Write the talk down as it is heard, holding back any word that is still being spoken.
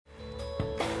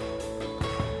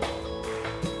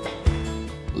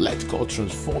Let God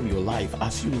transform your life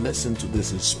as you listen to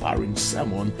this inspiring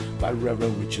sermon by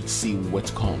Reverend Richard C.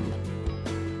 Whitcomb.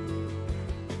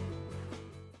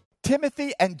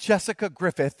 Timothy and Jessica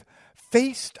Griffith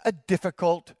faced a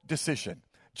difficult decision.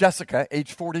 Jessica,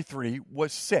 age 43,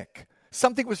 was sick.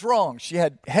 Something was wrong. She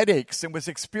had headaches and was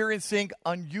experiencing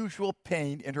unusual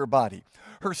pain in her body.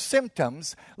 Her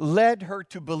symptoms led her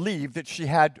to believe that she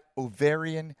had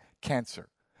ovarian cancer.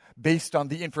 Based on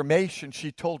the information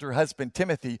she told her husband,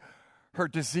 Timothy, her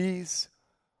disease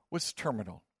was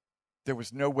terminal. There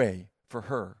was no way for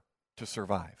her to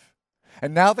survive.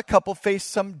 And now the couple faced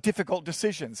some difficult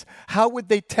decisions. How would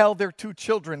they tell their two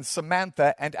children,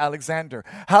 Samantha and Alexander?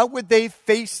 How would they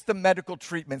face the medical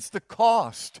treatments, the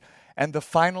cost, and the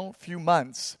final few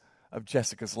months of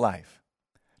Jessica's life?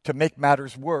 To make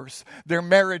matters worse, their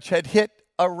marriage had hit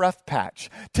a rough patch.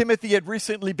 Timothy had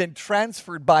recently been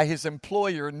transferred by his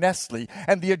employer, Nestle,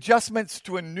 and the adjustments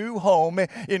to a new home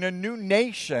in a new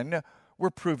nation were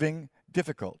proving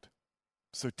difficult.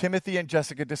 So Timothy and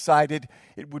Jessica decided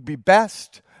it would be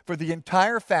best for the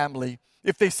entire family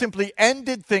if they simply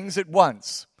ended things at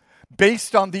once.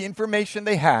 Based on the information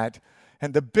they had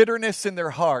and the bitterness in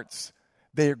their hearts,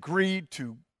 they agreed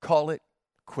to call it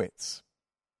quits.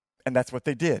 And that's what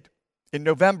they did. In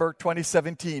November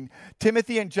 2017,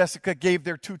 Timothy and Jessica gave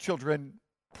their two children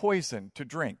poison to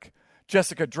drink.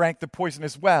 Jessica drank the poison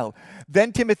as well.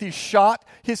 Then Timothy shot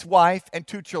his wife and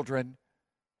two children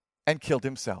and killed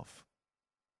himself.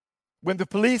 When the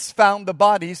police found the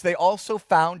bodies, they also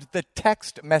found the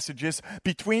text messages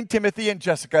between Timothy and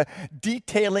Jessica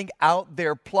detailing out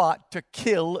their plot to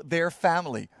kill their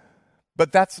family.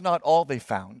 But that's not all they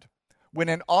found. When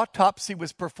an autopsy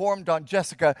was performed on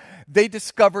Jessica, they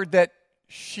discovered that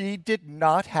she did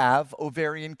not have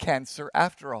ovarian cancer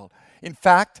after all. In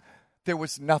fact, there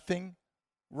was nothing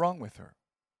wrong with her.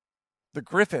 The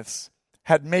Griffiths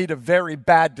had made a very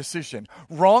bad decision.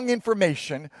 Wrong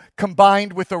information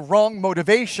combined with a wrong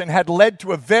motivation had led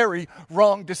to a very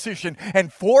wrong decision.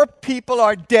 And 4 people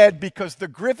are dead because the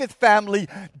Griffith family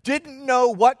didn't know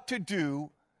what to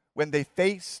do when they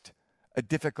faced a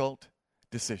difficult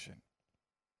decision.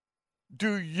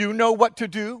 Do you know what to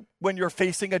do when you're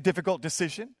facing a difficult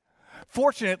decision?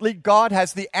 Fortunately, God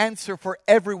has the answer for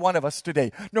every one of us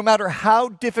today. No matter how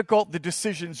difficult the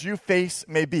decisions you face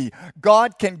may be,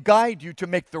 God can guide you to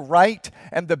make the right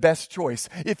and the best choice.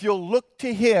 If you'll look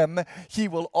to Him, He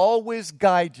will always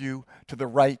guide you to the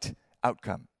right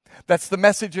outcome. That's the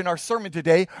message in our sermon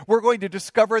today. We're going to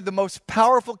discover the most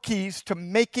powerful keys to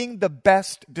making the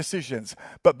best decisions.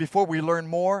 But before we learn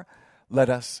more, let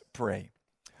us pray.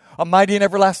 Almighty and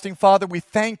everlasting Father, we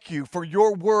thank you for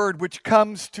your word which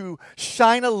comes to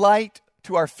shine a light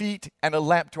to our feet and a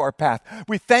lamp to our path.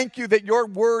 We thank you that your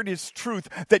word is truth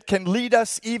that can lead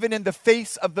us even in the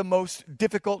face of the most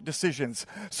difficult decisions.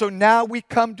 So now we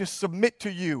come to submit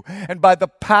to you, and by the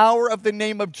power of the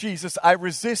name of Jesus, I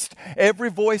resist every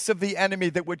voice of the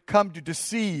enemy that would come to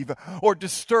deceive or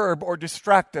disturb or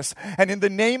distract us. And in the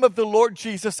name of the Lord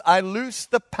Jesus, I loose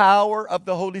the power of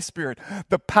the Holy Spirit,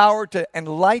 the power to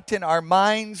enlighten our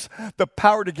minds, the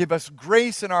power to give us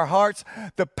grace in our hearts,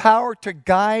 the power to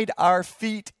guide our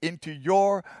feet into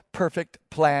your perfect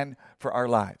plan for our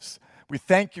lives. We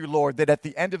thank you, Lord, that at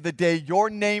the end of the day, your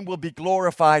name will be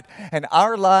glorified and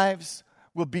our lives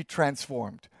will be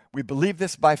transformed. We believe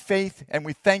this by faith, and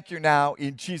we thank you now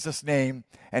in Jesus' name.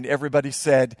 And everybody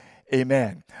said,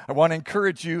 amen. I want to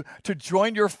encourage you to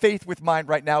join your faith with mine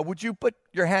right now. Would you put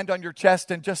your hand on your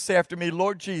chest and just say after me,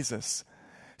 Lord Jesus,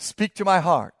 speak to my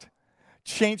heart,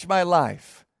 change my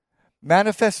life,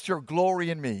 manifest your glory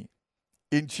in me.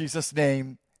 In Jesus'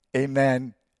 name,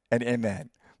 amen and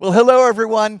amen. Well, hello,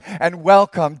 everyone, and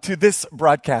welcome to this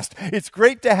broadcast. It's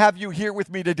great to have you here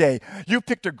with me today. You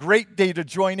picked a great day to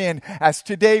join in, as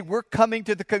today we're coming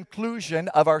to the conclusion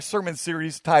of our sermon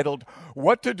series titled,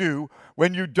 What to Do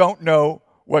When You Don't Know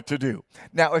What to Do.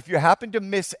 Now, if you happen to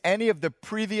miss any of the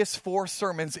previous 4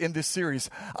 sermons in this series,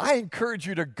 I encourage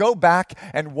you to go back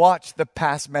and watch the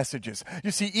past messages.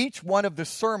 You see, each one of the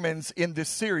sermons in this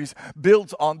series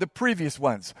builds on the previous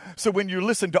ones. So when you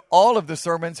listen to all of the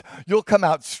sermons, you'll come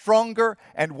out stronger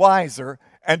and wiser,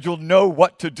 and you'll know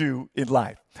what to do in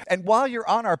life. And while you're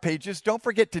on our pages, don't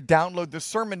forget to download the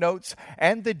sermon notes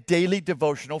and the daily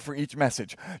devotional for each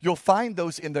message. You'll find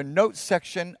those in the notes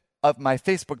section of my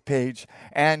Facebook page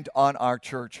and on our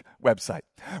church website.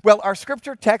 Well, our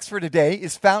scripture text for today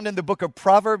is found in the book of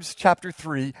Proverbs chapter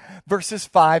 3, verses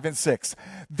 5 and 6.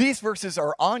 These verses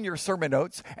are on your sermon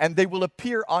notes, and they will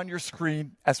appear on your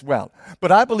screen as well.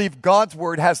 But I believe God's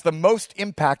word has the most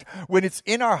impact when it's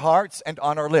in our hearts and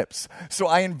on our lips. So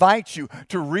I invite you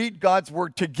to read God's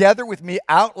word together with me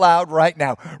out loud right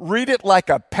now. Read it like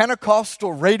a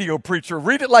Pentecostal radio preacher.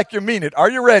 Read it like you mean it. Are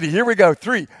you ready? Here we go.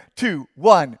 3, 2,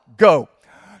 1, go.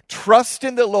 Trust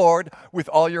in the Lord with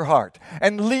all your heart,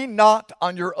 and lean not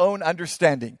on your own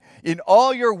understanding. In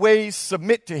all your ways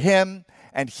submit to him,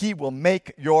 and he will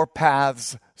make your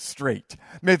paths straight.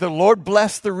 May the Lord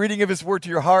bless the reading of his word to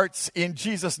your hearts in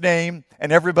Jesus' name.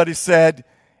 And everybody said,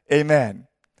 amen.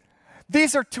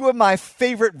 These are two of my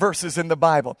favorite verses in the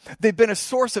Bible. They've been a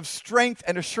source of strength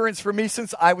and assurance for me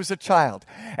since I was a child.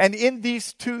 And in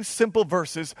these two simple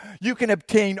verses, you can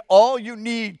obtain all you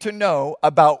need to know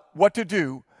about what to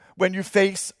do when you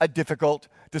face a difficult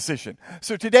decision.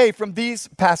 So today, from these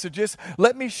passages,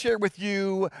 let me share with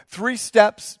you 3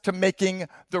 steps to making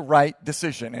the right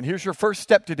decision. And here's your first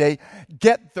step today: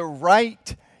 get the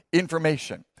right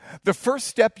information. The first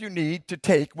step you need to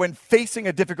take when facing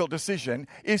a difficult decision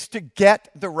is to get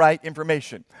the right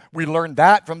information. We learned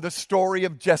that from the story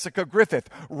of Jessica Griffith.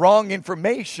 Wrong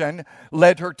information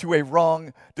led her to a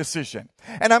wrong decision.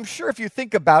 And I'm sure if you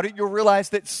think about it, you'll realize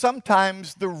that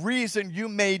sometimes the reason you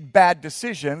made bad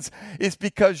decisions is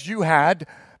because you had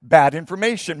bad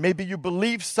information. Maybe you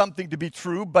believed something to be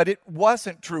true, but it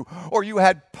wasn't true. Or you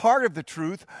had part of the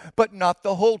truth, but not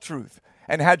the whole truth.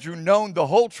 And had you known the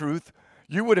whole truth,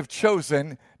 you would have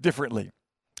chosen differently.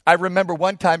 I remember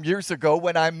one time years ago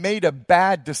when I made a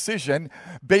bad decision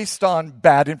based on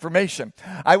bad information.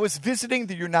 I was visiting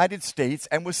the United States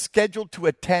and was scheduled to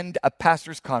attend a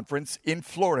pastor's conference in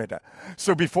Florida.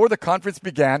 So before the conference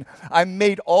began, I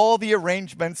made all the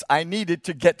arrangements I needed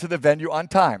to get to the venue on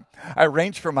time. I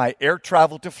arranged for my air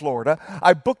travel to Florida.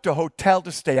 I booked a hotel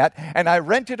to stay at, and I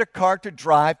rented a car to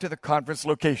drive to the conference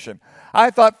location.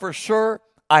 I thought for sure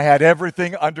I had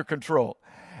everything under control.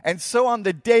 And so on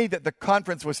the day that the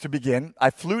conference was to begin,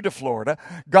 I flew to Florida,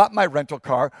 got my rental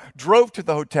car, drove to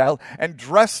the hotel, and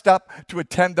dressed up to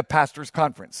attend the pastor's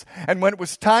conference. And when it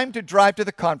was time to drive to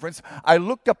the conference, I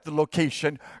looked up the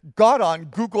location, got on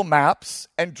Google Maps,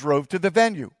 and drove to the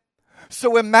venue.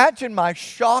 So imagine my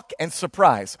shock and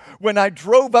surprise when I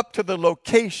drove up to the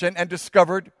location and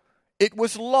discovered it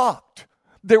was locked.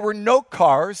 There were no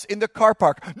cars in the car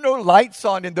park, no lights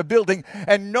on in the building,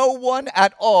 and no one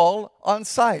at all on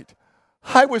site.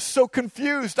 I was so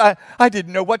confused. I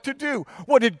didn't know what to do.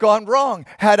 What had gone wrong?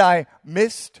 Had I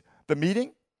missed the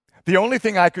meeting? The only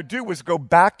thing I could do was go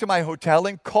back to my hotel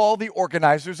and call the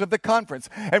organizers of the conference.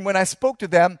 And when I spoke to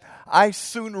them, I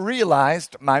soon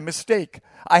realized my mistake.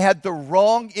 I had the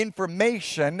wrong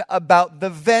information about the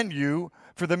venue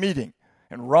for the meeting.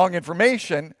 And wrong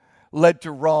information led to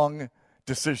wrong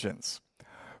decisions.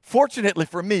 Fortunately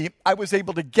for me, I was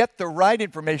able to get the right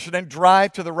information and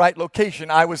drive to the right location.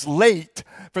 I was late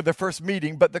for the first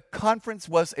meeting, but the conference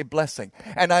was a blessing.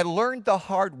 And I learned the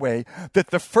hard way that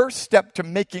the first step to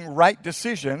making right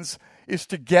decisions is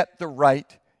to get the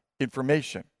right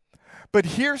information. But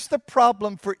here's the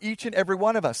problem for each and every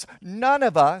one of us. None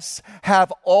of us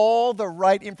have all the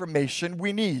right information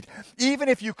we need. Even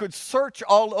if you could search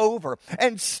all over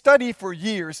and study for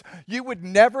years, you would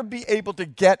never be able to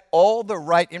get all the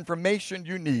right information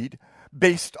you need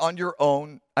based on your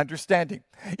own understanding.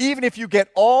 Even if you get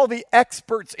all the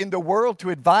experts in the world to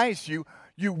advise you,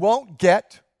 you won't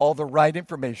get all the right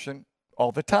information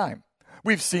all the time.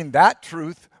 We've seen that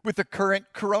truth with the current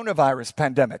coronavirus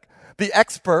pandemic. The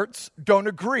experts don't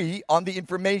agree on the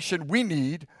information we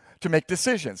need to make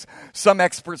decisions. Some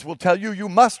experts will tell you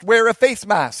must wear a face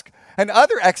mask, and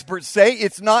other experts say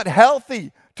it's not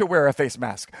healthy to wear a face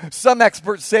mask. Some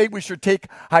experts say we should take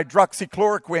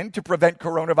hydroxychloroquine to prevent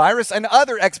coronavirus, and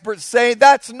other experts say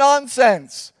that's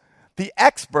nonsense. The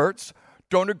experts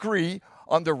don't agree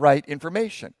on the right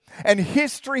information. And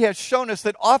history has shown us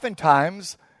that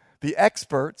oftentimes the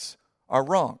experts are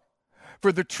wrong.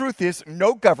 For the truth is,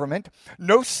 no government,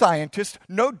 no scientist,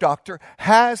 no doctor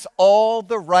has all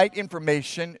the right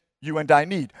information you and I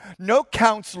need. No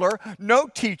counselor, no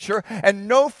teacher, and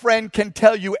no friend can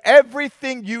tell you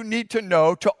everything you need to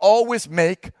know to always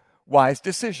make wise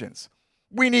decisions.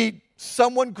 We need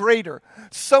someone greater,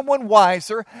 someone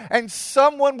wiser, and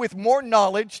someone with more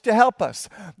knowledge to help us.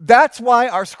 That's why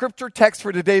our scripture text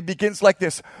for today begins like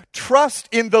this: trust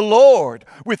in the Lord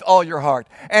with all your heart,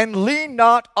 and lean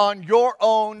not on your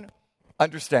own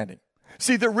understanding.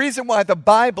 See, the reason why the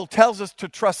Bible tells us to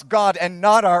trust God and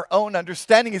not our own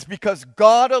understanding is because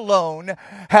God alone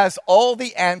has all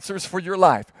the answers for your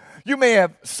life. You may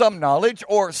have some knowledge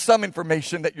or some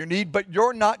information that you need, but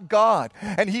you're not God.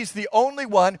 And He's the only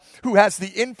one who has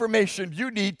the information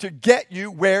you need to get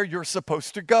you where you're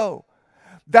supposed to go.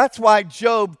 That's why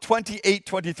Job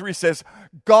 28:23 says,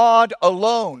 God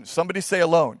alone, somebody say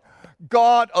alone,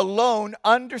 God alone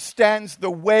understands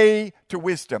the way to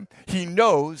wisdom. He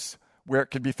knows where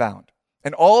it can be found.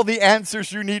 And all the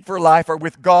answers you need for life are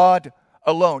with God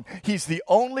alone. He's the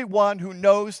only one who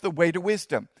knows the way to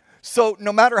wisdom. So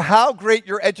no matter how great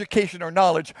your education or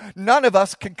knowledge, none of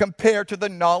us can compare to the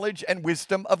knowledge and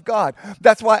wisdom of God.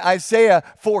 That's why Isaiah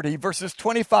 40 verses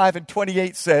 25 and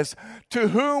 28 says, to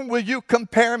whom will you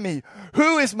compare me?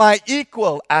 Who is my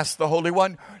equal? Asked the Holy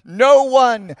One. No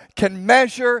one can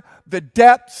measure the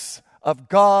depths of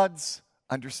God's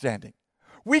understanding.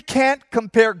 We can't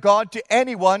compare God to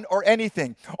anyone or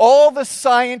anything. All the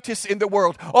scientists in the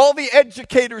world, all the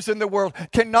educators in the world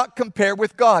cannot compare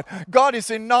with God. God is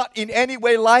not in any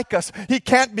way like us. He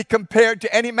can't be compared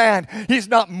to any man. He's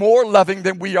not more loving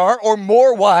than we are, or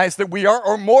more wise than we are,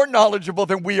 or more knowledgeable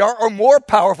than we are, or more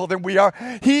powerful than we are.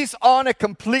 He's on a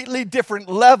completely different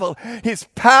level. His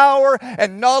power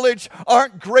and knowledge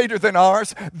aren't greater than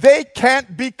ours. They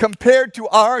can't be compared to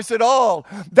ours at all.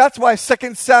 That's why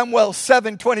 2 Samuel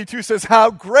 7:22 says, how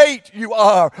great you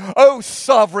are, O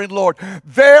sovereign Lord.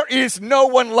 There is no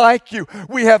one like you.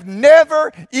 We have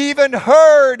never even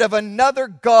heard of another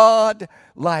God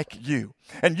like you.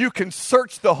 And you can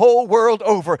search the whole world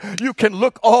over. You can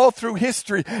look all through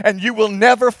history, and you will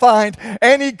never find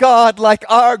any God like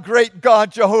our great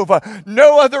God Jehovah.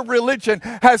 No other religion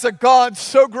has a God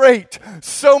so great,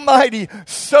 so mighty,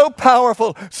 so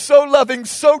powerful, so loving,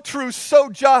 so true, so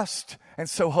just, and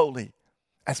so holy.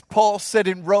 As Paul said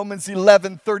in Romans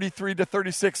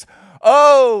 11:33-36,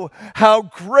 oh, how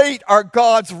great are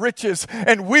God's riches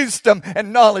and wisdom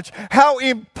and knowledge. How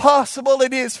impossible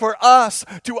it is for us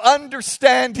to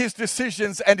understand His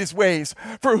decisions and His ways.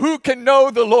 For who can know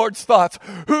the Lord's thoughts?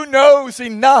 Who knows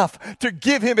enough to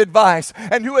give Him advice?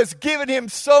 And who has given Him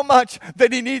so much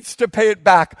that He needs to pay it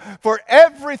back? For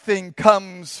everything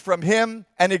comes from Him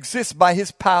and exists by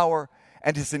His power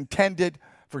and is intended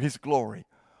for His glory.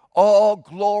 All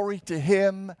glory to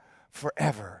Him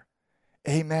forever.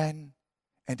 Amen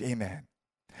and amen.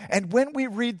 And when we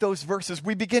read those verses,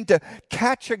 we begin to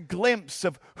catch a glimpse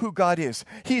of who God is.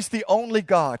 He's the only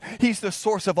God. He's the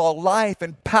source of all life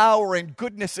and power and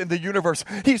goodness in the universe.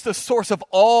 He's the source of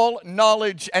all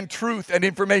knowledge and truth and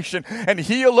information. And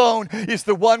He alone is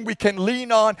the one we can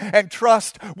lean on and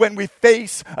trust when we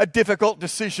face a difficult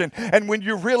decision. And when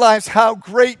you realize how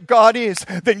great God is,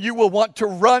 then you will want to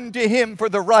run to Him for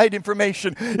the right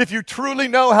information. If you truly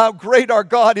know how great our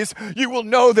God is, you will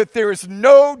know that there is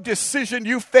no decision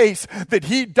you face that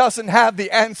He doesn't have the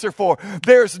answer for.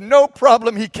 There's no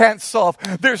problem He can't solve.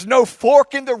 There's no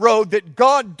fork in the road that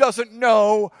God doesn't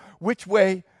know which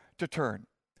way to turn.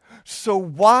 So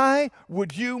why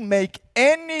would you make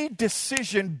any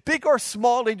decision, big or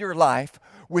small, in your life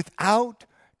without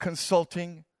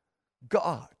consulting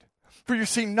God? For you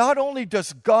see, not only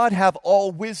does God have all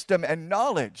wisdom and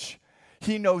knowledge,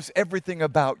 He knows everything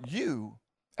about you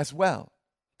as well.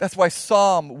 That's why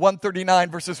Psalm 139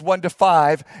 verses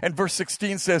 1-5 and verse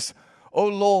 16 says, O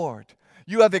Lord,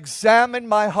 you have examined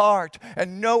my heart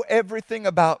and know everything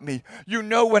about me. You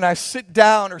know when I sit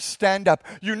down or stand up.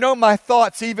 You know my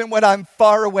thoughts even when I'm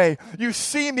far away. You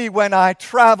see me when I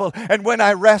travel and when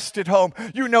I rest at home.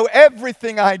 You know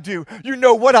everything I do. You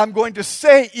know what I'm going to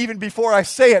say even before I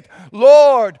say it.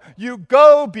 Lord, you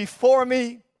go before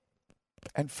me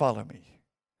and follow me.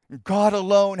 God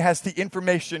alone has the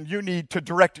information you need to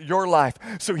direct your life.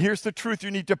 So here's the truth you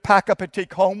need to pack up and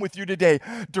take home with you today.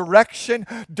 Direction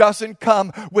doesn't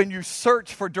come when you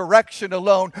search for direction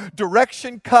alone.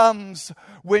 Direction comes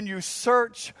when you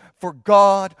search for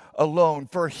God alone.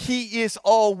 For He is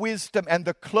all wisdom, and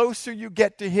the closer you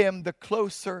get to Him, the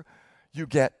closer you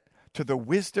get to the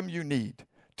wisdom you need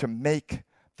to make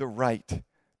the right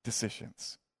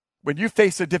decisions. When you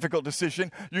face a difficult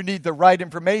decision, you need the right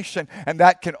information, and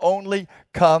that can only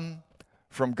come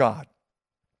from God.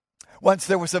 Once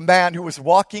there was a man who was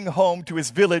walking home to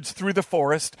his village through the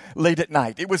forest late at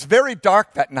night. It was very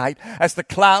dark that night as the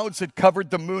clouds had covered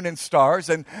the moon and stars,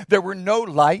 and there were no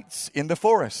lights in the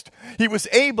forest. He was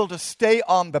able to stay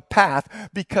on the path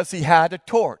because he had a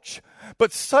torch.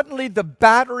 But suddenly the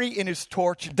battery in his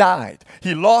torch died.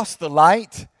 He lost the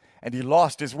light, and he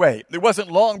lost his way. It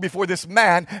wasn't long before this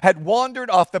man had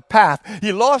wandered off the path.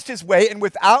 He lost his way, and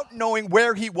without knowing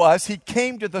where he was, he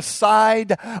came to the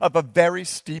side of a very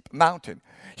steep mountain.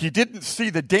 He didn't see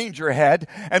the danger ahead,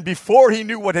 and before he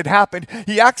knew what had happened,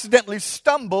 he accidentally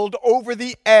stumbled over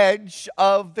the edge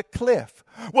of the cliff.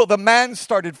 Well, the man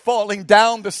started falling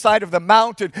down the side of the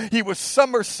mountain. He was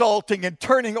somersaulting and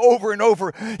turning over and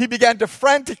over. He began to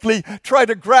frantically try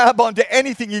to grab onto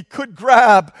anything he could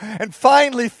grab. And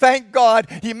finally, thank God,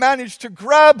 he managed to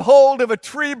grab hold of a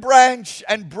tree branch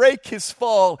and break his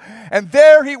fall. And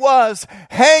there he was,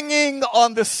 hanging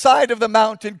on the side of the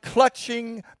mountain,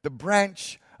 clutching the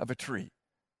branch of a tree.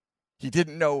 He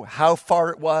didn't know how far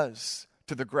it was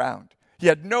to the ground. He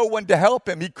had no one to help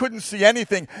him. He couldn't see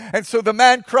anything. And so the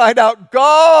man cried out,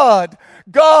 God,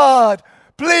 God,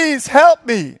 please help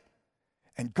me.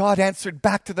 And God answered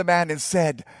back to the man and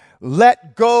said,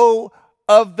 let go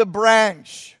of the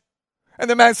branch. And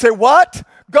the man said, what?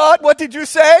 God, what did you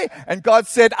say? And God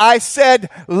said, I said,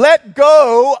 let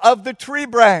go of the tree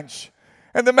branch.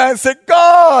 And the man said,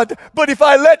 God, but if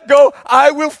I let go, I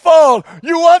will fall.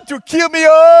 You want to kill me?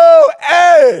 Oh,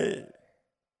 hey.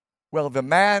 Well, the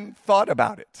man thought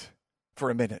about it for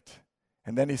a minute.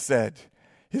 And then he said,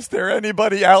 is there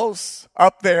anybody else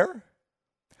up there?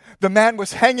 The man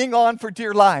was hanging on for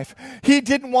dear life. He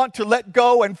didn't want to let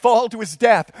go and fall to his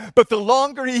death. But the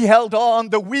longer he held on,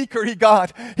 the weaker he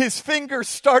got. His fingers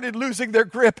started losing their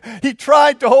grip. He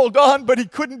tried to hold on, but he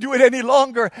couldn't do it any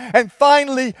longer. And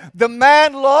finally, the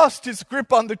man lost his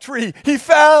grip on the tree. He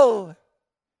fell.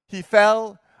 He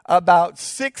fell about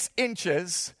 6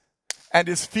 inches, and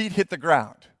his feet hit the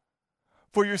ground.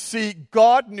 For you see,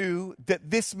 God knew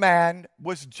that this man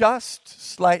was just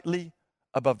slightly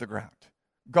above the ground.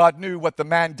 God knew what the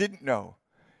man didn't know.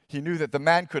 He knew that the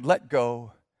man could let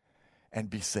go and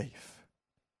be safe.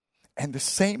 And the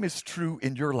same is true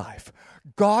in your life.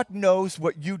 God knows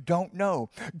what you don't know.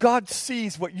 God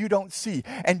sees what you don't see.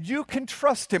 And you can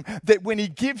trust him that when he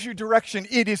gives you direction,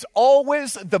 it is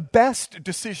always the best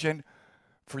decision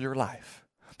for your life.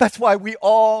 That's why we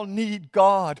all need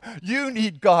God. You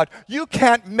need God. You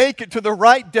can't make it to the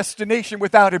right destination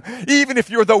without him. Even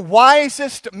if you're the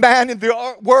wisest man in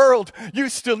the world, you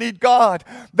still need God.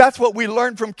 That's what we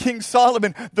learned from King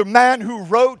Solomon, the man who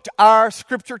wrote our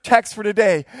scripture text for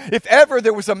today. If ever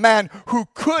there was a man who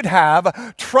could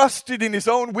have trusted in his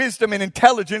own wisdom and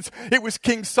intelligence, it was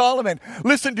King Solomon.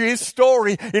 Listen to his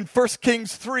story in 1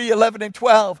 Kings 3:11 and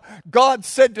 12. God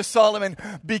said to Solomon,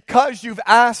 because you've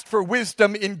asked for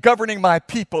wisdom in governing my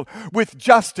people with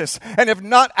justice and have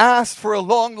not asked for a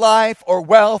long life or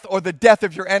wealth or the death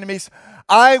of your enemies,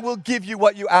 I will give you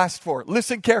what you asked for.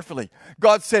 Listen carefully.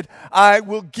 God said, I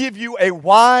will give you a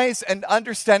wise and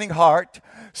understanding heart,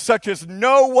 such as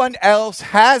no one else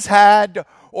has had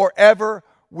or ever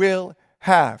will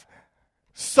have.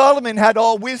 Solomon had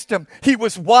all wisdom. He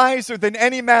was wiser than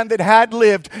any man that had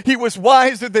lived. He was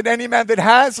wiser than any man that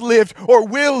has lived or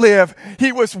will live.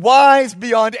 He was wise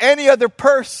beyond any other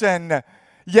person.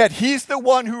 Yet he's the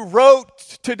one who wrote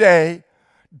today,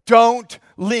 don't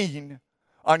lean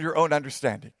on your own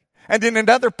understanding. And in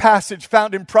another passage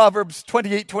found in Proverbs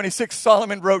 28:26,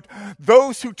 Solomon wrote,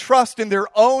 those who trust in their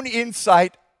own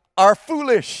insight are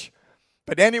foolish,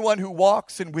 but anyone who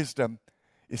walks in wisdom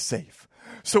is safe.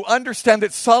 So understand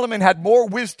that Solomon had more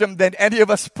wisdom than any of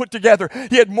us put together.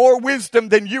 He had more wisdom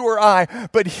than you or I,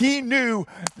 but he knew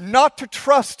not to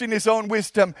trust in his own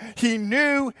wisdom. He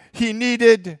knew he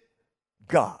needed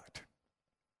God.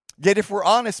 Yet if we're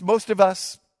honest, most of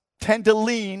us tend to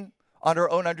lean on our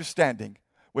own understanding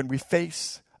when we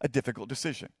face a difficult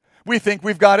decision. We think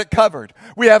we've got it covered.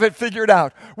 We have it figured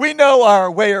out. We know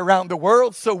our way around the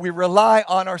world, so we rely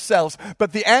on ourselves.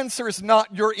 But the answer is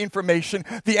not your information.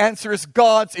 The answer is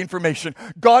God's information.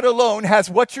 God alone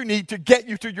has what you need to get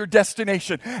you to your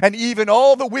destination. And even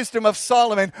all the wisdom of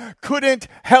Solomon couldn't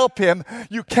help him.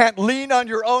 You can't lean on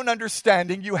your own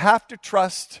understanding. You have to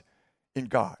trust in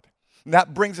God. And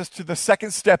that brings us to the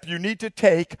second step you need to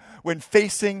take when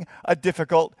facing a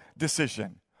difficult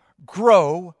decision.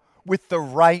 Grow with the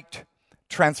right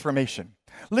transformation.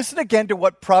 Listen again to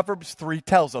what Proverbs 3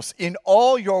 tells us. In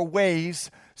all your ways,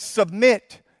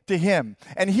 submit to him.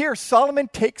 And here Solomon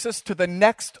takes us to the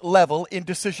next level in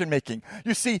decision making.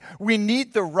 You see, we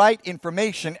need the right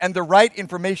information, and the right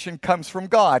information comes from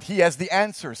God. He has the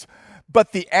answers.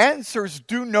 But the answers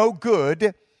do no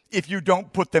good if you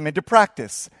don't put them into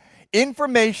practice.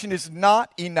 Information is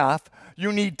not enough.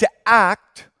 You need to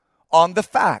act on the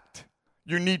fact.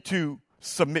 You need to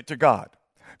submit to God.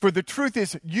 For the truth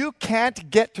is, you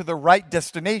can't get to the right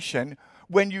destination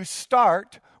when you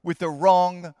start with the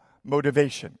wrong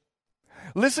motivation.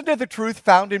 Listen to the truth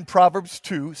found in Proverbs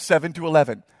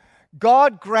 2:7-11.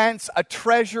 God grants a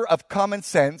treasure of common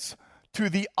sense to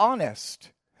the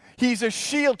honest. He's a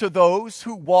shield to those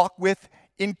who walk with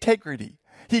integrity.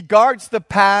 He guards the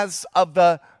paths of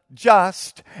the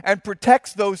just and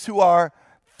protects those who are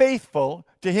faithful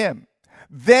to him.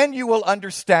 Then you will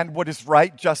understand what is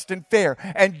right, just, and fair,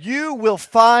 and you will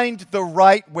find the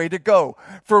right way to go.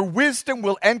 For wisdom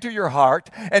will enter your heart,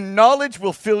 and knowledge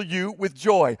will fill you with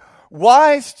joy.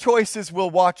 Wise choices will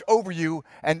watch over you,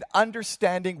 and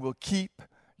understanding will keep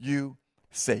you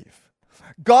safe.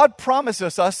 God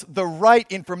promises us the right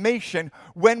information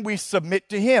when we submit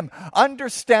to him.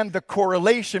 Understand the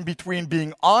correlation between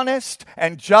being honest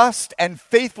and just and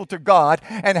faithful to God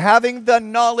and having the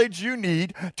knowledge you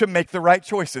need to make the right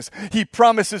choices. He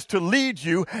promises to lead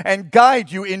you and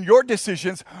guide you in your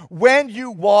decisions when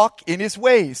you walk in his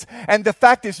ways. And the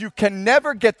fact is, you can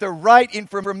never get the right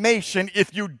information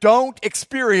if you don't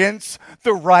experience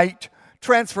the right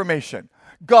transformation.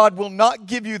 God will not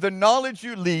give you the knowledge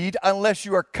you need unless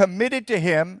you are committed to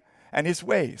him and his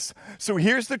ways. So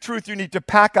here's the truth you need to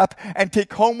pack up and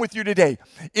take home with you today.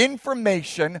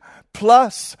 Information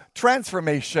plus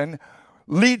transformation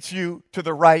leads you to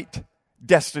the right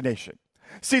destination.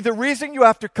 See, the reason you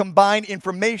have to combine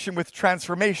information with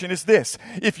transformation is this.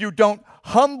 If you don't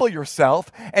humble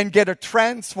yourself and get a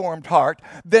transformed heart,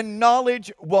 then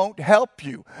knowledge won't help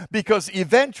you, because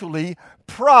eventually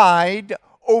pride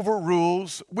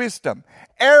overrules wisdom.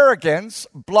 Arrogance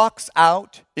blocks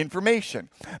out information.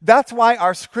 That's why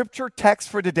our scripture text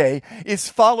for today is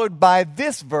followed by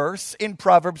this verse in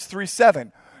Proverbs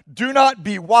 3:7. Do not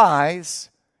be wise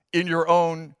in your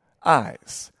own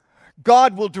eyes.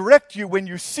 God will direct you when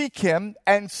you seek him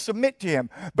and submit to him,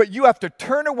 but you have to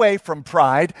turn away from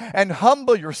pride and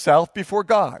humble yourself before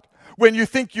God. When you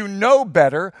think you know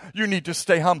better, you need to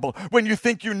stay humble. When you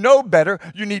think you know better,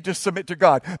 you need to submit to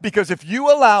God. Because if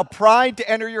you allow pride to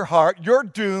enter your heart, you're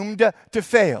doomed to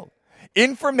fail.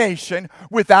 Information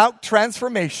without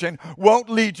transformation won't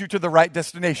lead you to the right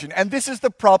destination. And this is the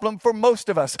problem for most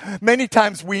of us. Many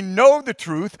times we know the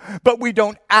truth, but we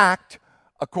don't act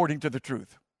according to the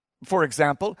truth. For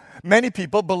example, many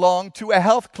people belong to a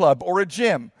health club or a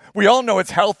gym. We all know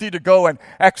it's healthy to go and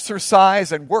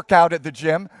exercise and work out at the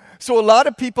gym. So a lot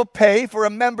of people pay for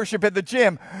a membership at the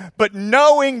gym, but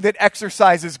knowing that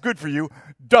exercise is good for you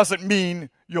doesn't mean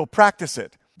you'll practice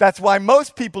it. That's why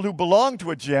most people who belong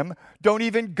to a gym don't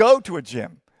even go to a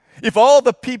gym. If all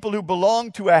the people who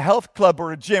belong to a health club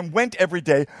or a gym went every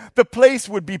day, the place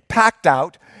would be packed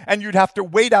out and you'd have to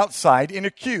wait outside in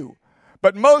a queue.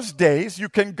 But most days you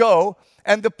can go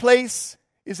and the place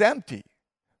is empty.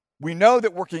 We know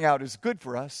that working out is good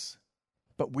for us,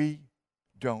 but we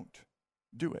don't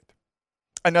do it.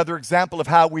 Another example of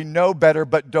how we know better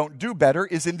but don't do better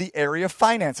is in the area of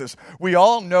finances. We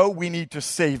all know we need to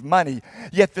save money,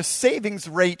 yet the savings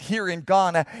rate here in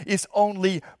Ghana is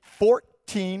only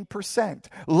 14%,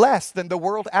 less than the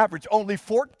world average. Only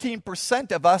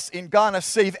 14% of us in Ghana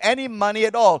save any money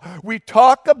at all. We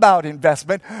talk about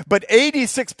investment, but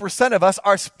 86% of us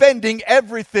are spending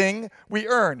everything we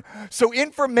earn. So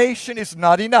information is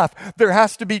not enough. There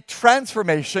has to be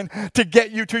transformation to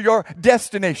get you to your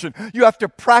destination. You have to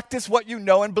practice what you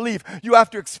know and believe. You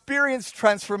have to experience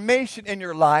transformation in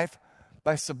your life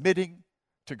by submitting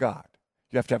to God.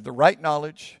 You have to have the right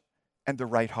knowledge and the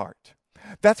right heart.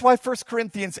 That's why 1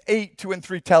 Corinthians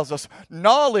 8:2-3 tells us,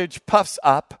 knowledge puffs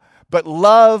up, but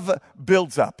love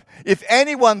builds up. If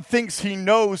anyone thinks he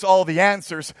knows all the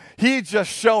answers, he's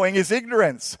just showing his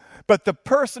ignorance. But the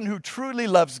person who truly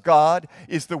loves God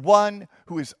is the one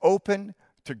who is open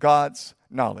to God's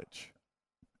knowledge.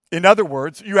 In other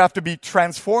words, you have to be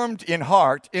transformed in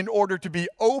heart in order to be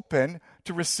open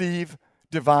to receive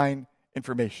divine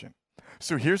information.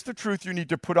 So here's the truth you need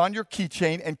to put on your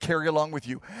keychain and carry along with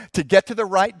you. To get to the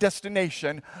right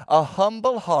destination, a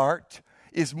humble heart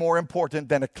is more important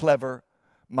than a clever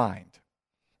mind.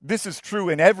 This is true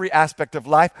in every aspect of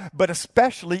life, but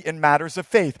especially in matters of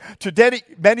faith. Today,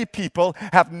 many people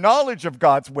have knowledge of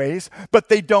God's ways, but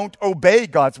they don't obey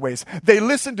God's ways. They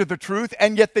listen to the truth,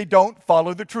 and yet they don't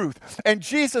follow the truth. And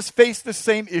Jesus faced the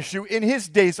same issue in his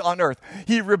days on earth.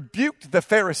 He rebuked the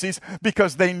Pharisees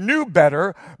because they knew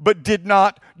better, but did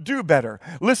not do better.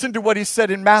 Listen to what he said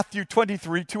in Matthew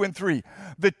 23:2-3.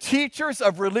 The teachers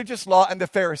of religious law and the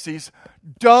Pharisees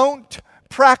don't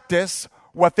practice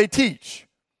what they teach.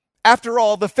 After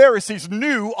all, the Pharisees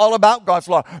knew all about God's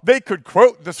law. They could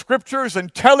quote the scriptures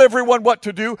and tell everyone what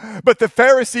to do, but the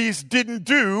Pharisees didn't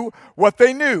do what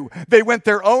they knew. They went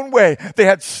their own way. They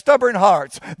had stubborn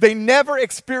hearts. They never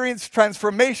experienced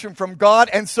transformation from God,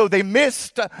 and so they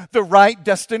missed the right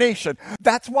destination.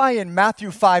 That's why in Matthew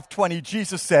 5:20,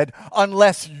 Jesus said,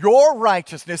 unless your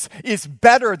righteousness is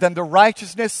better than the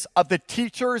righteousness of the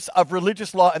teachers of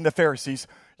religious law and the Pharisees,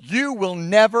 you will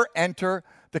never enter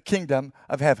the kingdom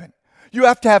of heaven. You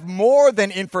have to have more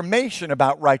than information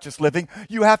about righteous living.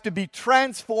 You have to be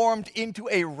transformed into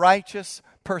a righteous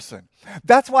person.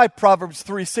 That's why Proverbs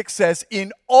 3:6 says,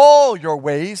 in all your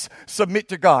ways, submit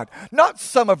to God. Not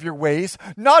some of your ways,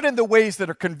 not in the ways that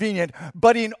are convenient,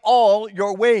 but in all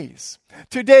your ways.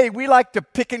 Today, we like to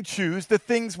pick and choose the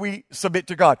things we submit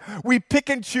to God. We pick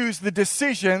and choose the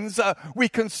decisions we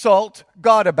consult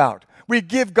God about. We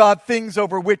give God things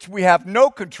over which we have no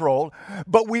control,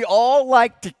 but we all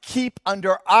like to keep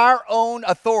under our own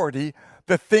authority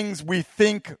the things we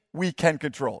think we can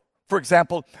control. For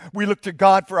example, we look to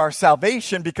God for our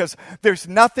salvation because there's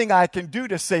nothing I can do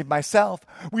to save myself.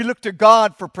 We look to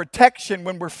God for protection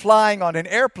when we're flying on an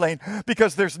airplane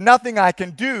because there's nothing I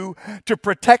can do to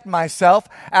protect myself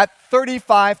at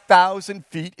 35,000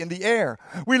 feet in the air.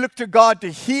 We look to God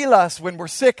to heal us when we're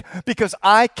sick because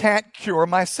I can't cure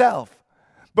myself.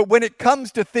 But when it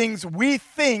comes to things we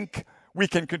think we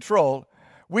can control,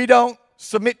 we don't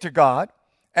submit to God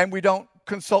and we don't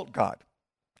consult God.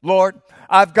 Lord,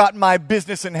 I've got my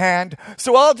business in hand,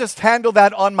 so I'll just handle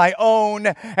that on my own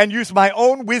and use my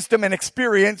own wisdom and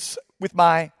experience with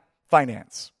my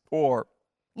finance. Or,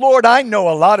 Lord, I know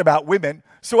a lot about women,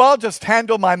 so I'll just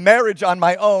handle my marriage on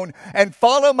my own and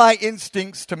follow my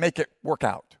instincts to make it work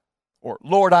out. Or,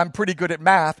 Lord, I'm pretty good at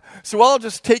math, so I'll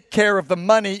just take care of the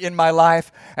money in my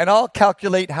life and I'll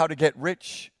calculate how to get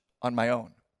rich on my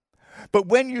own. But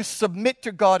when you submit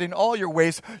to God in all your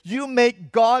ways, you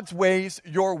make God's ways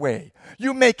your way.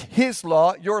 You make His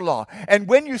law your law. And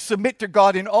when you submit to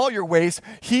God in all your ways,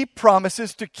 He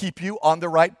promises to keep you on the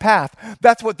right path.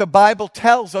 That's what the Bible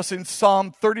tells us in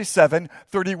Psalm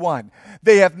 37:31.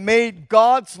 They have made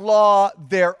God's law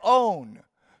their own,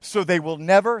 so they will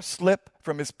never slip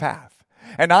from His path.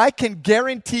 And I can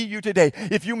guarantee you today,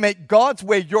 if you make God's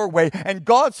way your way and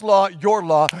God's law your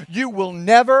law, you will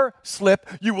never slip.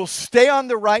 You will stay on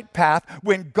the right path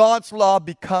when God's law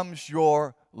becomes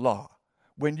your law.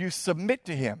 When you submit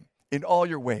to Him in all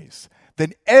your ways,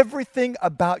 then everything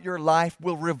about your life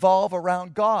will revolve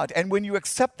around God. And when you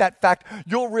accept that fact,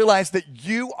 you'll realize that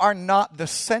you are not the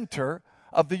center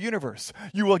of the universe.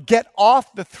 You will get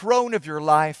off the throne of your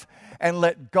life and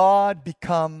let God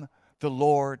become the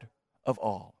Lord of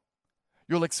all.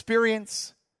 You'll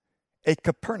experience a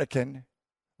Copernican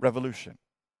revolution.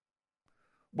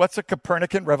 What's a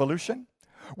Copernican revolution?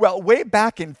 Well, way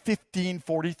back in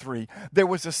 1543, there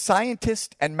was a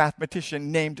scientist and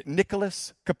mathematician named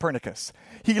Nicholas Copernicus.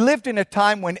 He lived in a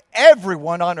time when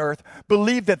everyone on earth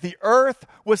believed that the earth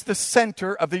was the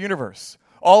center of the universe.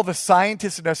 All the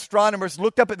scientists and astronomers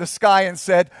looked up at the sky and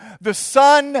said, "The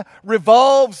sun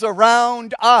revolves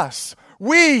around us.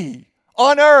 We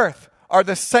on earth are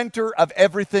the center of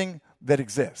everything that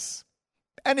exists."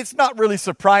 And it's not really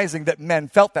surprising that men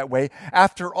felt that way.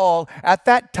 After all, at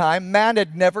that time, man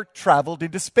had never traveled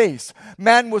into space.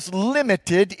 Man was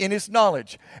limited in his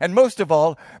knowledge. And most of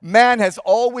all, man has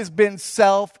always been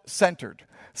self-centered.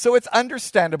 So it's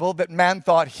understandable that man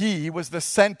thought he was the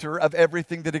center of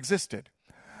everything that existed.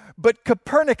 But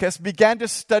Copernicus began to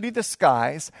study the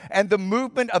skies and the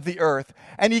movement of the earth,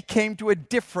 and he came to a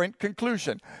different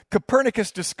conclusion.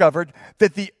 Copernicus discovered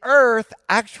that the earth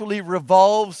actually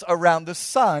revolves around the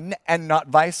sun and not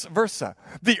vice versa.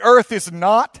 The earth is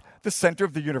not the center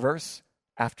of the universe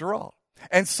after all.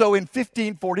 And so in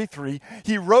 1543,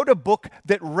 he wrote a book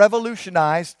that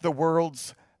revolutionized the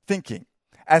world's thinking.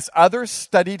 As others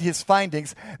studied his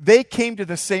findings, they came to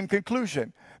the same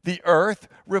conclusion. The earth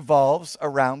revolves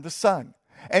around the sun.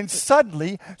 And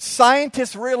suddenly,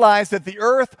 scientists realized that the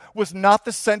earth was not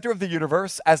the center of the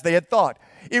universe as they had thought.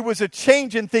 It was a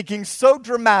change in thinking so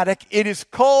dramatic, it is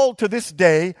called to this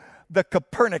day the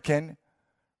Copernican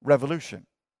Revolution.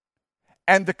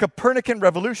 And the Copernican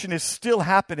Revolution is still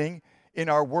happening in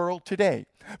our world today.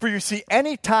 For you see,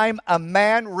 anytime a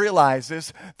man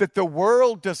realizes that the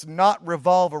world does not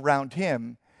revolve around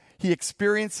him, he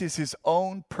experiences his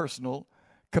own personal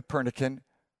Copernican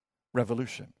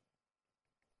revolution.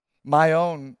 My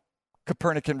own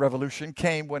Copernican revolution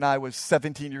came when I was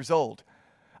 17 years old.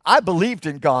 I believed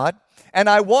in God, and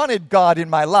I wanted God in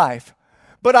my life,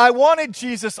 but I wanted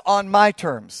Jesus on my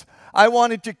terms. I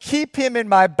wanted to keep Him in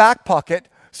my back pocket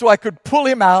so I could pull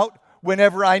Him out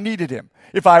whenever I needed Him.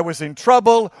 If I was in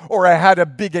trouble, or I had a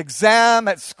big exam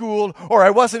at school, or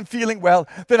I wasn't feeling well,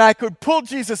 then I could pull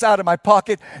Jesus out of my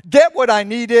pocket, get what I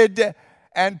needed,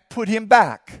 and put Him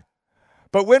back.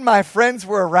 But when my friends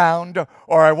were around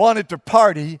or I wanted to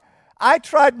party, I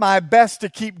tried my best to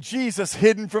keep Jesus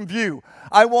hidden from view.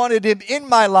 I wanted Him in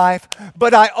my life,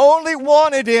 but I only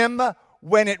wanted Him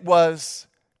when it was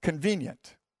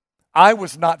convenient. I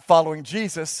was not following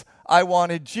Jesus. I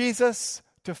wanted Jesus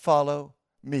to follow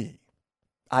me.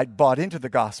 I'd bought into the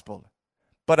gospel,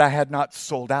 but I had not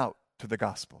sold out to the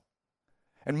gospel.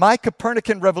 And my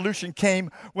Copernican revolution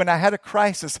came when I had a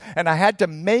crisis and I had to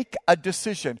make a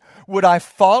decision. Would I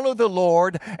follow the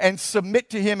Lord and submit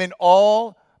to Him in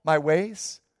all my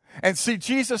ways? And see,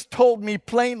 Jesus told me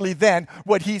plainly then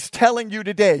what He's telling you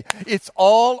today. It's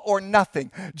all or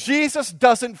nothing. Jesus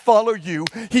doesn't follow you.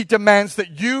 He demands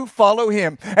that you follow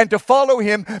Him. And to follow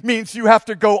Him means you have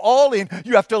to go all in.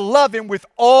 You have to love Him with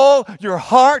all your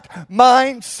heart,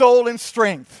 mind, soul, and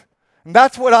strength. And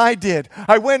that's what I did.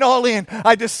 I went all in.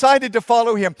 I decided to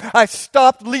follow Him. I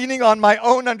stopped leaning on my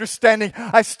own understanding.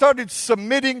 I started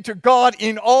submitting to God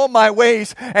in all my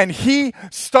ways, and He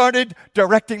started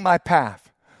directing my path.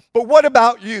 But what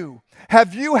about you?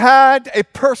 Have you had a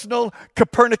personal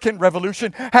Copernican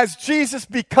revolution? Has Jesus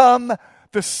become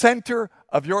the center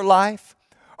of your life?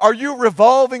 Are you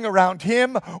revolving around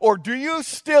Him, or do you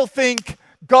still think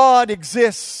God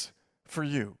exists for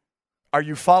you? Are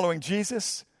you following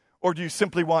Jesus, or do you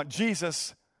simply want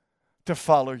Jesus to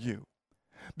follow you?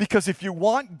 Because if you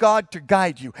want God to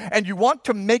guide you, and you want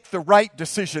to make the right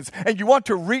decisions, and you want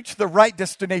to reach the right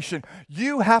destination,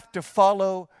 you have to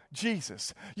follow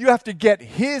Jesus. You have to get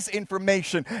His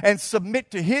information and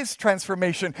submit to His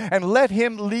transformation and let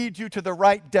Him lead you to the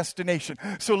right destination.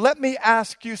 So let me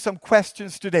ask you some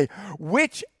questions today.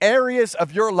 Which areas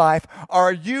of your life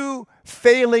are you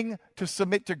failing to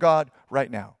submit to God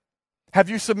right now? Have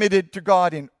you submitted to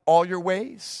God in all your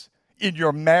ways? In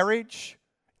your marriage?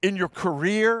 In your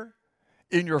career?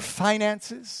 In your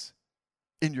finances?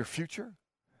 In your future?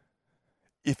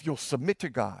 If you'll submit to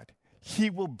God, He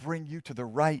will bring you to the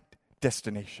right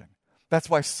destination. That's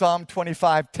why Psalm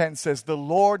 25:10 says, "The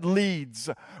Lord leads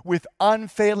with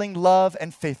unfailing love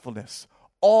and faithfulness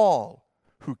all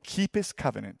who keep His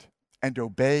covenant and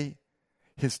obey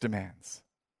His demands."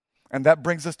 And that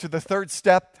brings us to the third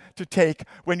step to take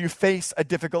when you face a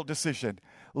difficult decision.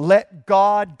 Let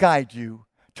God guide you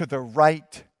to the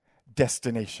right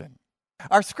destination.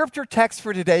 Our scripture text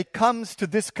for today comes to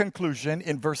this conclusion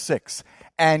in verse 6.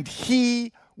 And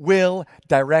He will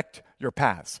direct your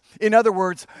paths. In other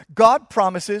words, God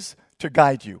promises to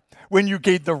guide you. When you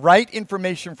gain the right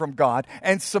information from God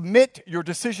and submit your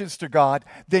decisions to God,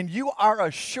 then you are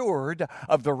assured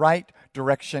of the right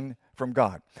direction from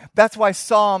God. That's why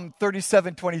Psalm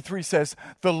 37:23 says,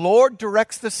 "The Lord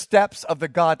directs the steps of the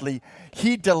godly.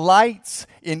 He delights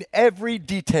in every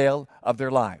detail of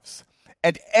their lives."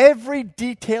 And every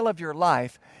detail of your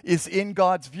life is in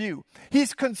God's view.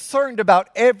 He's concerned about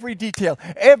every detail,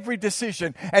 every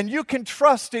decision, and you can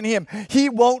trust in Him. He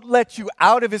won't let you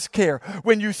out of His care.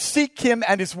 When you seek Him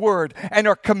and His Word and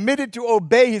are committed to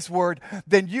obey His Word,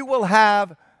 then you will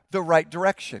have the right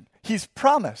direction. He's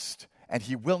promised, and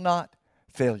He will not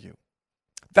fail you.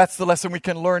 That's the lesson we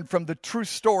can learn from the true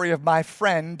story of my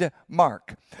friend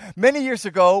Mark. Many years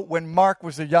ago, when Mark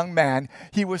was a young man,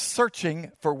 he was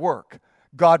searching for work.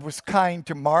 God was kind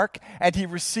to Mark, and he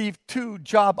received 2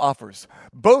 job offers.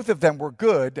 Both of them were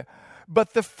good,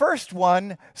 but the first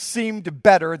one seemed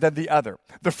better than the other.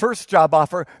 The first job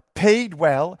offer paid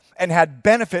well and had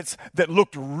benefits that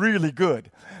looked really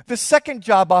good. The second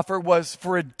job offer was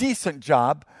for a decent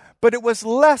job, but it was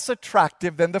less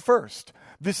attractive than the first.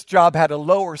 This job had a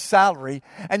lower salary,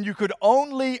 and you could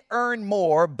only earn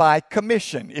more by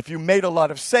commission. If you made a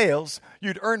lot of sales,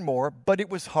 you'd earn more, but it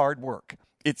was hard work.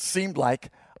 It seemed like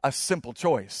a simple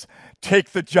choice. Take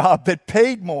the job that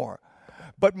paid more.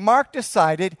 But Mark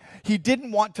decided he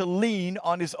didn't want to lean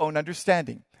on his own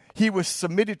understanding. He was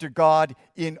submitted to God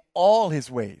in all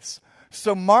his ways.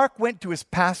 So Mark went to his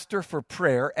pastor for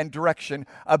prayer and direction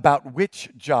about which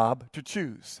job to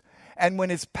choose. And when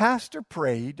his pastor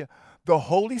prayed, the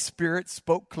Holy Spirit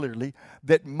spoke clearly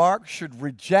that Mark should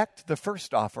reject the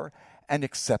first offer and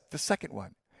accept the second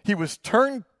one. He was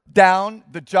turned down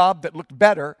the job that looked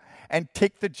better and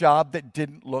take the job that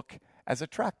didn't look as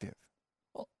attractive.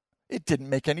 Well, it didn't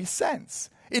make any sense.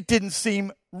 It didn't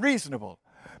seem reasonable.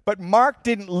 But Mark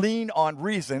didn't lean on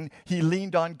reason, he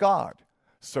leaned on God.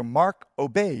 So Mark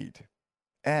obeyed,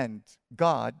 and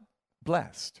God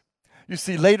blessed. You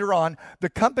see, later on, the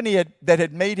company that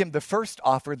had made him the first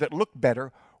offer that looked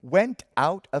better went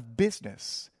out of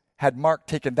business. Had Mark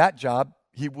taken that job,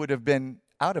 he would have been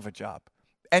out of a job.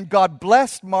 And God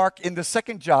blessed Mark in the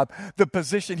second job, the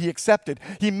position he accepted.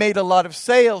 He made a lot of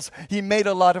sales. He made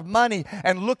a lot of money.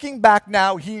 And looking back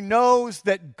now, he knows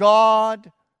that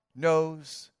God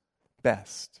knows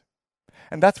best.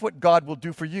 And that's what God will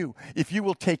do for you. If you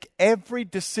will take every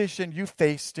decision you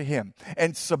face to Him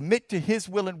and submit to His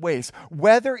will and ways,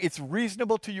 whether it's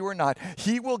reasonable to you or not,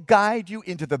 He will guide you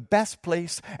into the best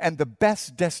place and the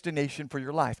best destination for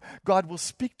your life. God will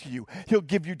speak to you. He'll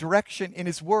give you direction in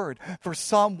His Word. For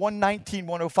Psalm 119,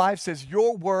 105 says,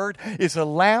 your word is a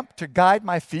lamp to guide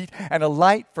my feet and a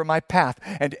light for my path.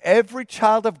 And every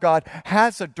child of God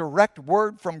has a direct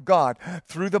word from God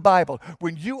through the Bible.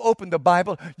 When you open the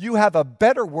Bible, you have a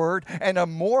better word and a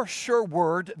more sure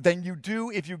word than you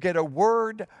do if you get a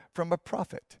word from a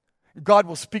prophet. God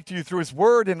will speak to you through His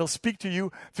Word, and He'll speak to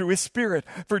you through His Spirit.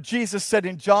 For Jesus said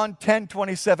in John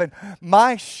 10:27,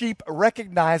 my sheep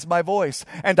recognize my voice,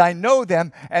 and I know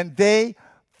them, and they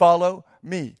follow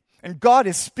me. And God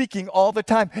is speaking all the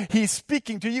time. He's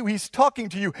speaking to you. He's talking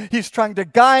to you. He's trying to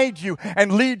guide you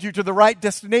and lead you to the right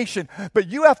destination. But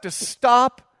you have to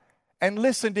stop and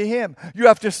listen to Him. You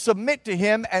have to submit to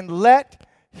Him and let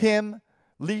Him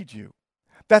lead you.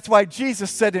 That's why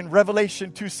Jesus said in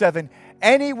Revelation 2:7,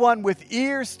 anyone with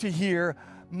ears to hear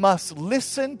must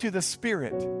listen to the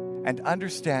Spirit and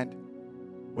understand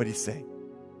what He's saying.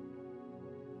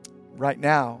 Right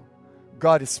now,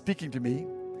 God is speaking to me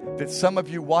that some of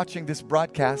you watching this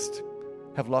broadcast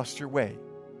have lost your way.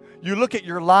 You look at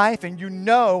your life and you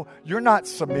know you're not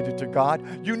submitted to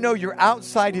God. You know you're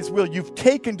outside His will. You've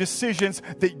taken decisions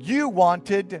that you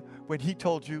wanted when He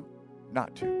told you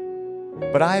not to.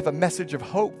 But I have a message of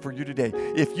hope for you today.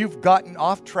 If you've gotten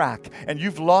off track and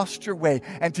you've lost your way,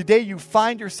 and today you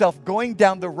find yourself going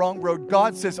down the wrong road,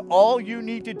 God says all you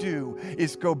need to do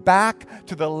is go back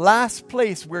to the last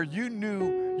place where you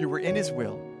knew you were in His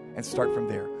will and start from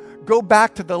there. Go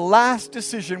back to the last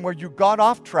decision where you got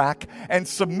off track and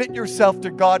submit yourself to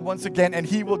God once again, and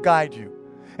He will guide you.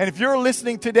 And if you're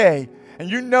listening today and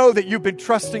you know that you've been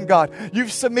trusting God,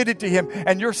 you've submitted to Him,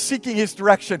 and you're seeking His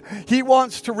direction, He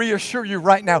wants to reassure you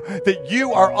right now that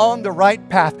you are on the right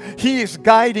path. He is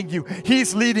guiding you.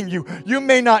 He's leading you. You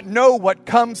may not know what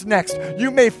comes next.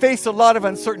 You may face a lot of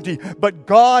uncertainty, but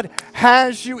God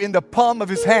has you in the palm of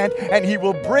His hand, and He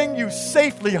will bring you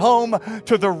safely home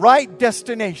to the right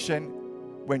destination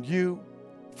when you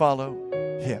follow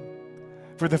Him.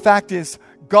 For the fact is,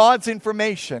 God's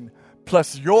information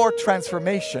plus your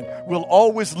transformation will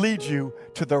always lead you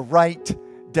to the right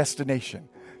destination.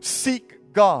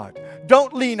 Seek God.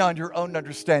 Don't lean on your own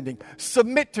understanding.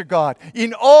 Submit to God.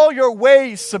 In all your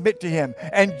ways, submit to Him,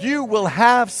 and you will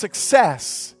have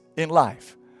success in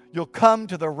life. You'll come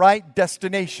to the right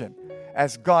destination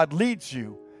as God leads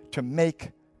you to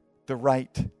make the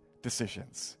right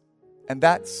decisions. And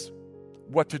that's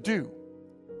what to do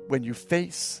when you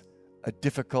face a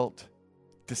difficult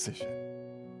decision.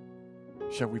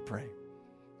 Shall we pray?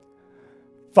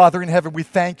 Father in heaven, we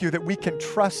thank you that we can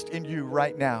trust in you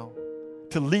right now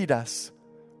to lead us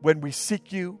when we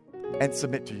seek you and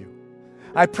submit to you.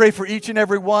 I pray for each and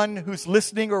every one who's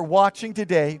listening or watching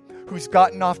today who's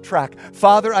gotten off track.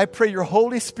 Father, I pray your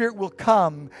Holy Spirit will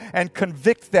come and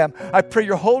convict them. I pray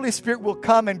your Holy Spirit will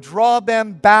come and draw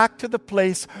them back to the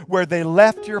place where they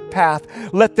left your path.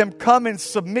 Let them come and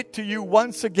submit to you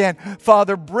once again.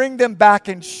 Father, bring them back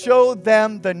and show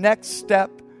them the next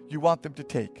step you want them to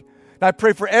take. And I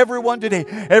pray for everyone today,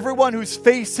 everyone who's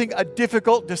facing a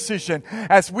difficult decision,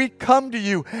 as we come to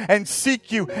you and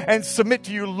seek you and submit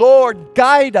to you. Lord,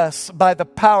 guide us by the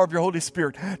power of your Holy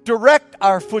Spirit. Direct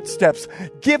our footsteps.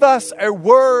 Give us a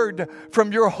word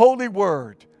from your holy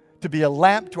word to be a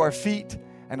lamp to our feet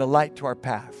and a light to our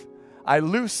path. I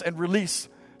loose and release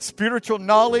spiritual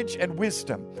knowledge and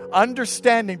wisdom,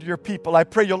 understanding to your people. I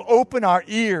pray you'll open our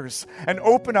ears and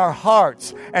open our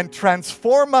hearts and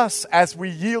transform us as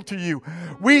we yield to you.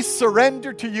 We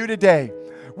surrender to you today.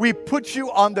 We put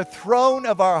you on the throne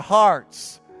of our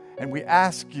hearts, and we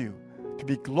ask you to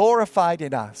be glorified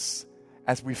in us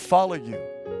as we follow you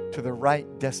to the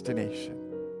right destination.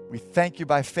 We thank you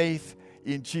by faith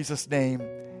in Jesus' name.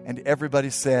 And everybody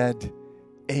said,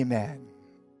 amen.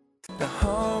 The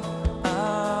hope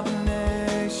of a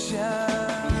nation.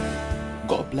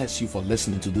 God bless you for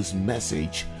listening to this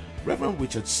message. Reverend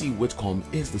Richard C. Whitcomb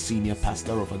is the senior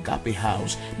pastor of Agape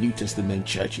House New Testament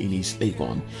Church in East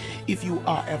Legon. If you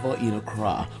are ever in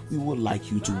Accra, we would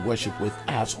like you to worship with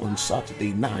us on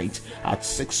Saturday night at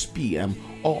 6 p.m.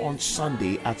 or on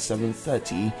Sunday at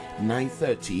 7:30,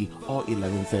 9:30 or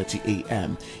 11:30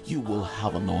 a.m. You will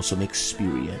have an awesome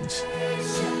experience.